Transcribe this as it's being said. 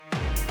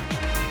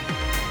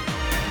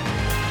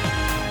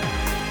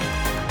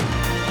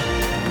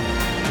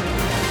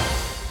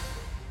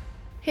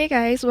Hey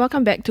guys,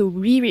 welcome back to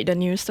Reread the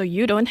News so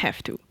you don't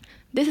have to.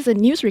 This is a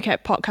news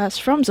recap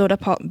podcast from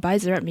Zodapop by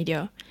Zerat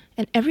Media.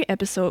 And every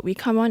episode, we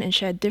come on and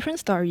share different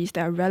stories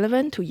that are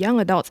relevant to young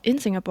adults in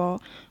Singapore,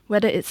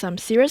 whether it's some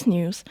serious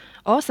news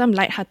or some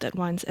lighthearted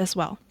ones as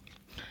well.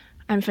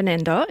 I'm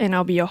Fernanda, and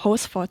I'll be your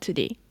host for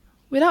today.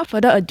 Without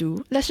further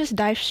ado, let's just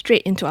dive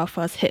straight into our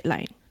first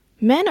headline.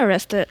 Man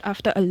arrested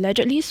after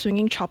allegedly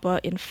swinging chopper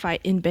in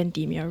fight in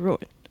Bendemeer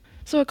Road.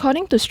 So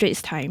according to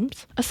Straits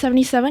Times, a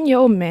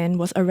 77-year-old man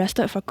was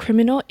arrested for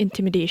criminal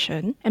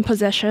intimidation and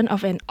possession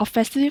of an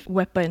offensive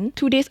weapon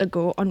 2 days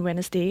ago on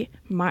Wednesday,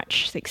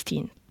 March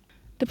 16.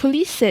 The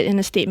police said in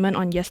a statement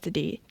on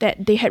yesterday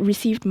that they had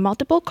received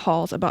multiple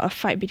calls about a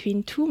fight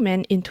between two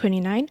men in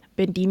 29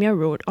 Bendemeer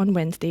Road on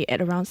Wednesday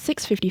at around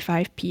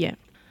 6:55 p.m.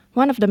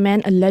 One of the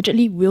men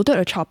allegedly wielded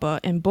a chopper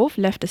and both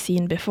left the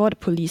scene before the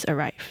police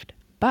arrived.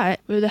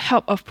 But with the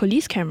help of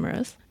police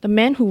cameras, the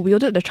man who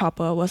wielded the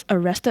chopper was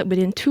arrested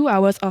within 2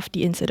 hours of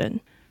the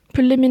incident.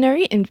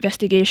 Preliminary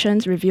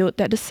investigations revealed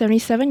that the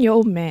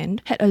 77-year-old man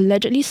had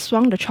allegedly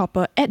swung the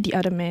chopper at the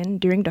other man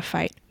during the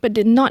fight, but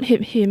did not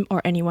hit him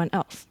or anyone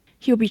else.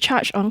 He will be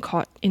charged on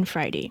court in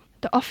Friday.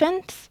 The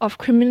offence of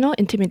criminal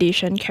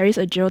intimidation carries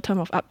a jail term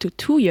of up to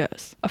 2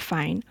 years, a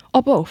fine,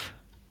 or both,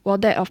 while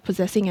that of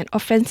possessing an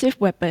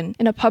offensive weapon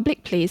in a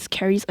public place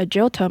carries a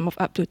jail term of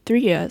up to 3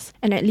 years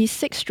and at least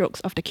 6 strokes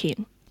of the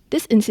cane.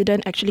 This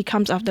incident actually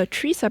comes after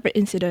 3 separate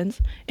incidents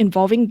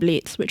involving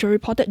blades, which were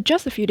reported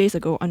just a few days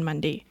ago on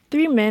Monday.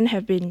 3 men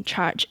have been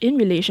charged in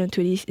relation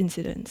to these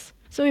incidents.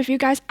 So if you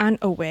guys aren't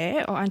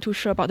aware or aren't too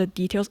sure about the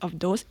details of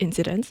those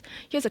incidents,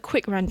 here's a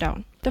quick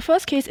rundown. The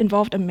first case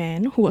involved a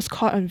man who was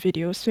caught on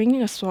video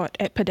swinging a sword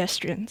at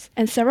pedestrians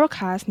and several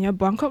cars near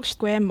Buangkok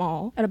Square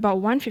Mall at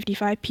about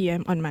 1:55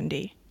 p.m. on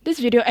Monday. This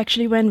video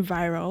actually went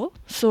viral,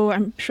 so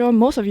I'm sure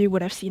most of you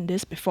would have seen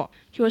this before.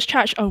 He was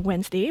charged on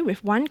Wednesday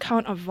with 1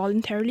 count of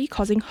voluntarily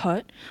causing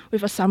hurt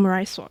with a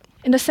samurai sword.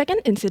 In the second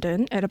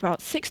incident, at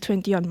about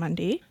 6:20 on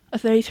Monday, a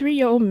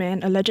 33-year-old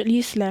man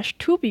allegedly slashed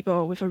 2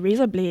 people with a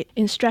razor blade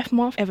in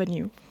Strathmore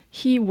Avenue.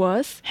 He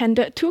was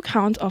handed 2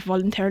 counts of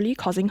voluntarily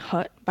causing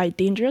hurt by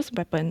dangerous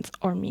weapons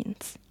or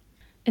means.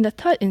 In the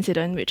third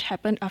incident, which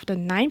happened after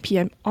 9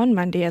 p.m. on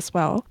Monday as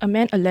well, a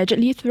man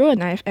allegedly threw a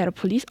knife at a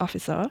police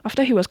officer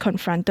after he was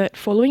confronted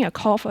following a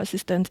call for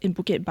assistance in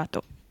Bukit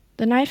Batok.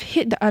 The knife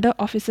hit the other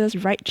officer's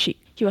right cheek.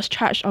 He was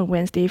charged on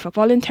Wednesday for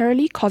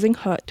voluntarily causing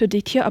hurt to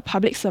deter a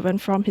public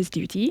servant from his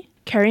duty,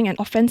 carrying an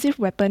offensive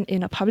weapon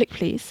in a public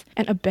place,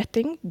 and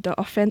abetting the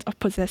offence of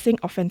possessing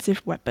offensive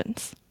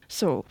weapons.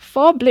 So,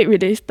 4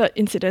 blade-related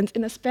incidents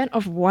in a span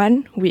of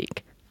 1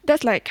 week.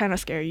 That's kind of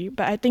scary,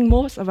 but I think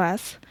most of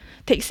us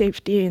take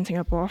safety in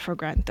Singapore for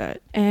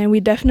granted. And we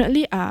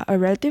definitely are a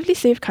relatively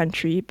safe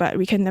country, but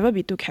we can never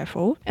be too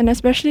careful. And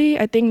especially,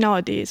 I think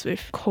nowadays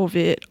with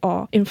COVID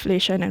or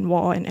inflation and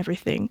war and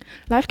everything,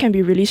 life can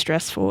be really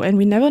stressful and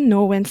we never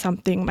know when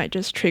something might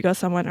just trigger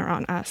someone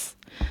around us.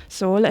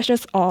 So let's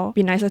just all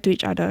be nicer to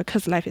each other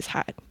because life is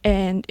hard.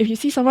 And if you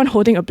see someone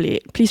holding a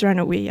blade, please run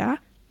away, yeah?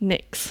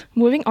 Next,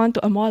 moving on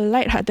to a more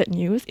lighthearted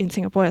news in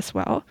Singapore as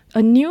well.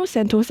 A new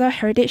Sentosa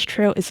Heritage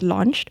Trail is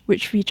launched,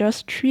 which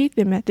features 3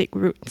 thematic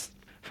routes.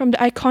 From the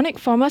iconic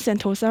former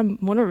Sentosa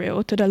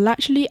monorail to the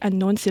largely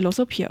unknown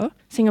Siloso Pier,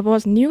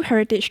 Singapore's new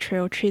Heritage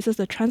Trail traces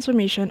the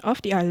transformation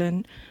of the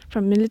island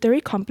from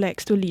military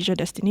complex to leisure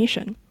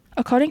destination.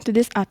 According to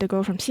this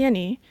article from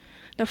CNA,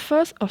 the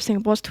first of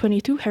Singapore's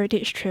 22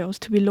 heritage trails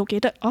to be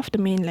located off the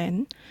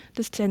mainland,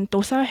 the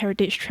Sentosa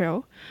Heritage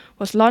Trail,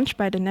 was launched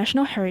by the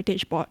National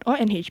Heritage Board, or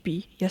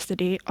NHB,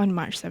 yesterday on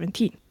March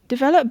 17.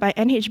 Developed by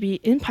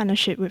NHB in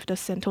partnership with the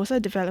Sentosa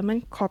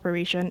Development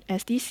Corporation,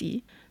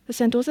 SDC, the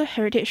Sentosa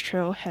Heritage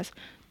Trail has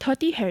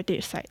 30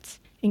 heritage sites,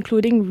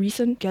 including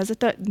recent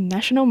gazetted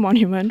national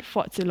monument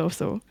Fort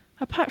Siloso.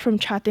 Apart from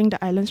charting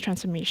the island's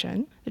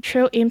transformation, the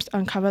trail aims to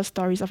uncover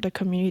stories of the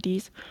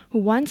communities who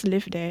once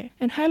lived there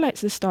and highlights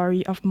the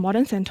story of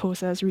modern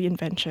Sentosa's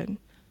reinvention.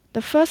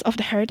 The first of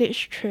the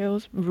Heritage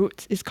Trail's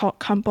routes is called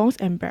Kampongs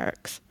and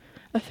Barracks,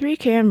 a 3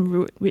 km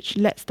route which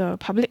lets the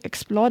public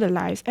explore the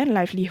lives and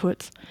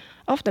livelihoods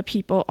of the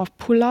people of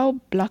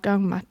Pulau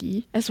Belakang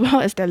Mati as well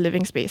as their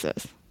living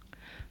spaces.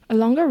 A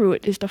longer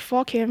route is the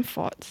 4 km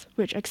Forts,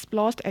 which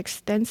explores the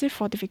extensive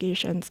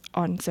fortifications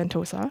on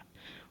Sentosa,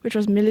 which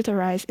was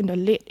militarized in the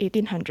late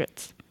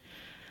 1800s.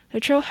 The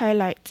trail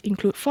highlights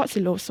include Fort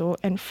Siloso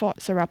and Fort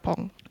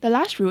Serapong. The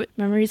last route,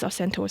 Memories of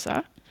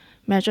Sentosa,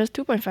 measures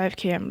 2.5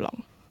 km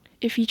long.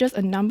 It features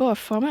a number of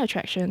former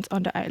attractions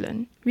on the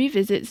island,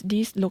 revisits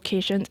these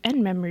locations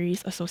and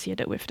memories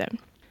associated with them.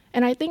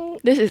 And I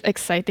think this is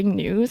exciting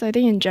news. I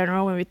think in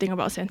general, when we think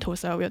about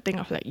Sentosa, we'll think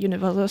of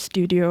Universal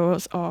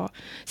Studios or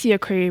Sea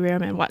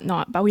Aquarium and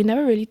whatnot, but we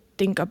never really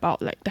think about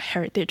the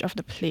heritage of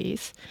the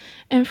place.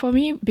 And for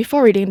me,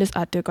 before reading this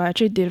article, I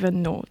actually didn't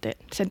even know that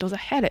Sentosa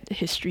had a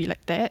history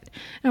like that.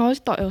 And I always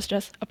thought it was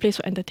just a place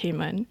for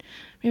entertainment.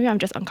 Maybe I'm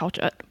just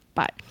uncultured,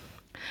 but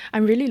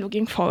I'm really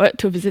looking forward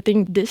to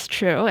visiting this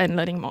trail and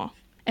learning more.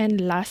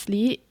 And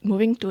lastly,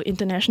 moving to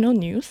international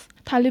news,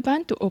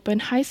 Taliban to open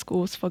high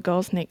schools for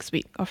girls next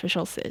week,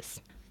 official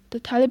says. The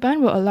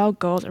Taliban will allow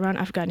girls around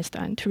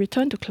Afghanistan to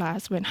return to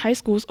class when high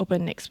schools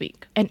open next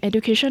week, an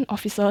education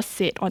officer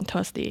said on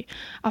Thursday,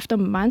 after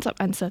months of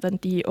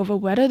uncertainty over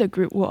whether the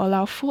group will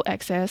allow full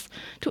access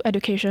to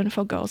education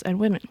for girls and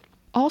women.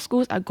 All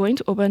schools are going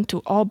to open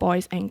to all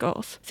boys and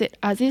girls, said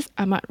Aziz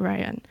Ahmad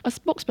Ryan, a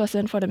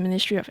spokesperson for the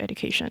Ministry of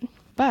Education.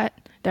 But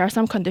there are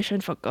some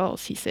conditions for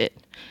girls, he said,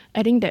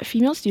 adding that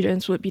female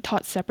students would be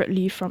taught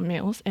separately from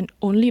males and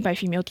only by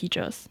female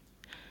teachers.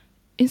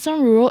 In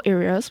some rural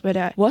areas where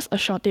there was a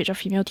shortage of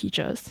female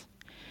teachers,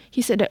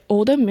 he said that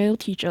older male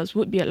teachers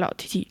would be allowed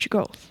to teach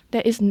girls.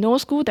 There is no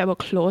school that will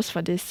close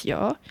for this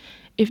year.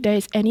 If there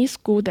is any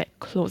school that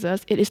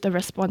closes, it is the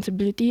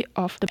responsibility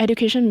of the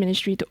Education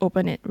Ministry to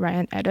open it,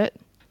 Ryan added.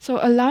 So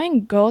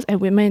allowing girls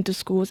and women into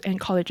schools and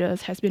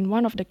colleges has been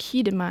one of the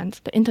key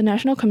demands the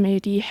international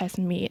community has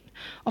made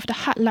of the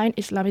hardline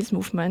Islamist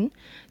movement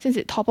since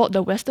it toppled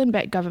the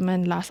Western-backed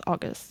government last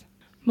August.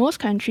 Most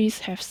countries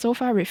have so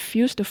far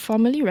refused to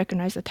formally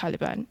recognize the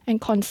Taliban, and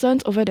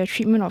concerns over their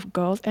treatment of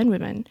girls and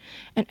women,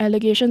 and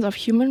allegations of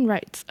human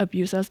rights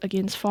abuses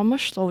against former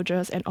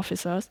soldiers and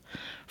officers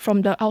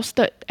from the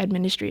ousted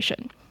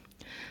administration.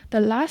 The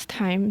last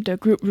time the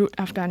group ruled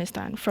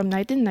Afghanistan, from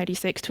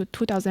 1996 to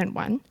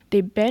 2001,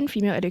 they banned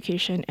female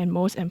education and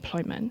most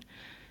employment.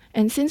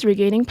 And since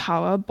regaining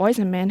power, boys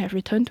and men have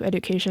returned to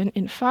education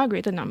in far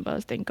greater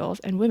numbers than girls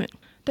and women.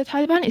 The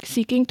Taliban is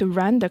seeking to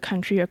run the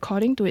country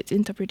according to its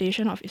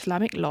interpretation of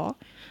Islamic law,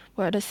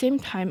 while at the same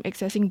time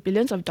accessing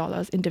billions of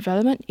dollars in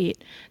development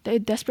aid that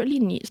it desperately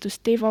needs to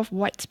stave off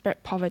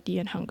widespread poverty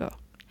and hunger.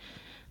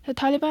 The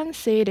Taliban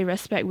say they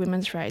respect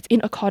women's rights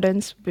in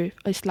accordance with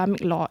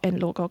Islamic law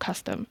and local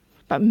custom.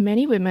 But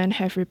many women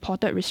have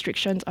reported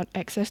restrictions on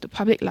access to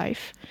public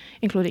life,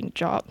 including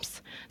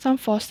jobs, some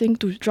forcing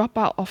to drop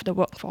out of the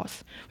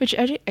workforce, which is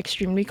actually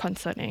extremely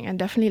concerning and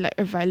definitely like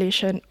a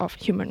violation of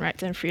human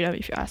rights and freedom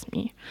if you ask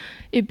me.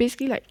 It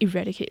basically like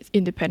eradicates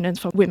independence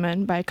for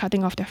women by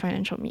cutting off their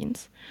financial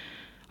means.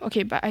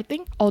 Okay, but I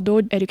think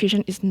although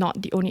education is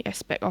not the only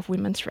aspect of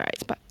women's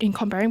rights, but in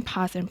comparing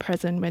past and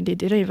present when they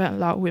didn't even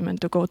allow women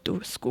to go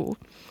to school,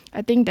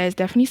 I think there's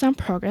definitely some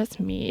progress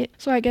made.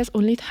 So I guess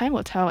only time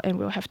will tell and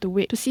we'll have to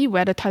wait to see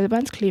where the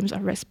Taliban's claims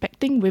of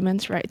respecting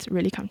women's rights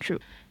really come true.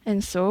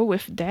 And so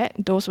with that,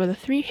 those were the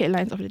 3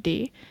 headlines of the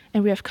day,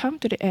 and we have come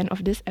to the end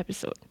of this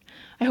episode.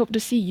 I hope to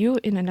see you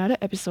in another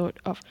episode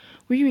of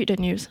We Read the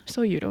News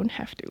so you don't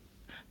have to.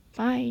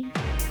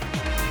 Bye!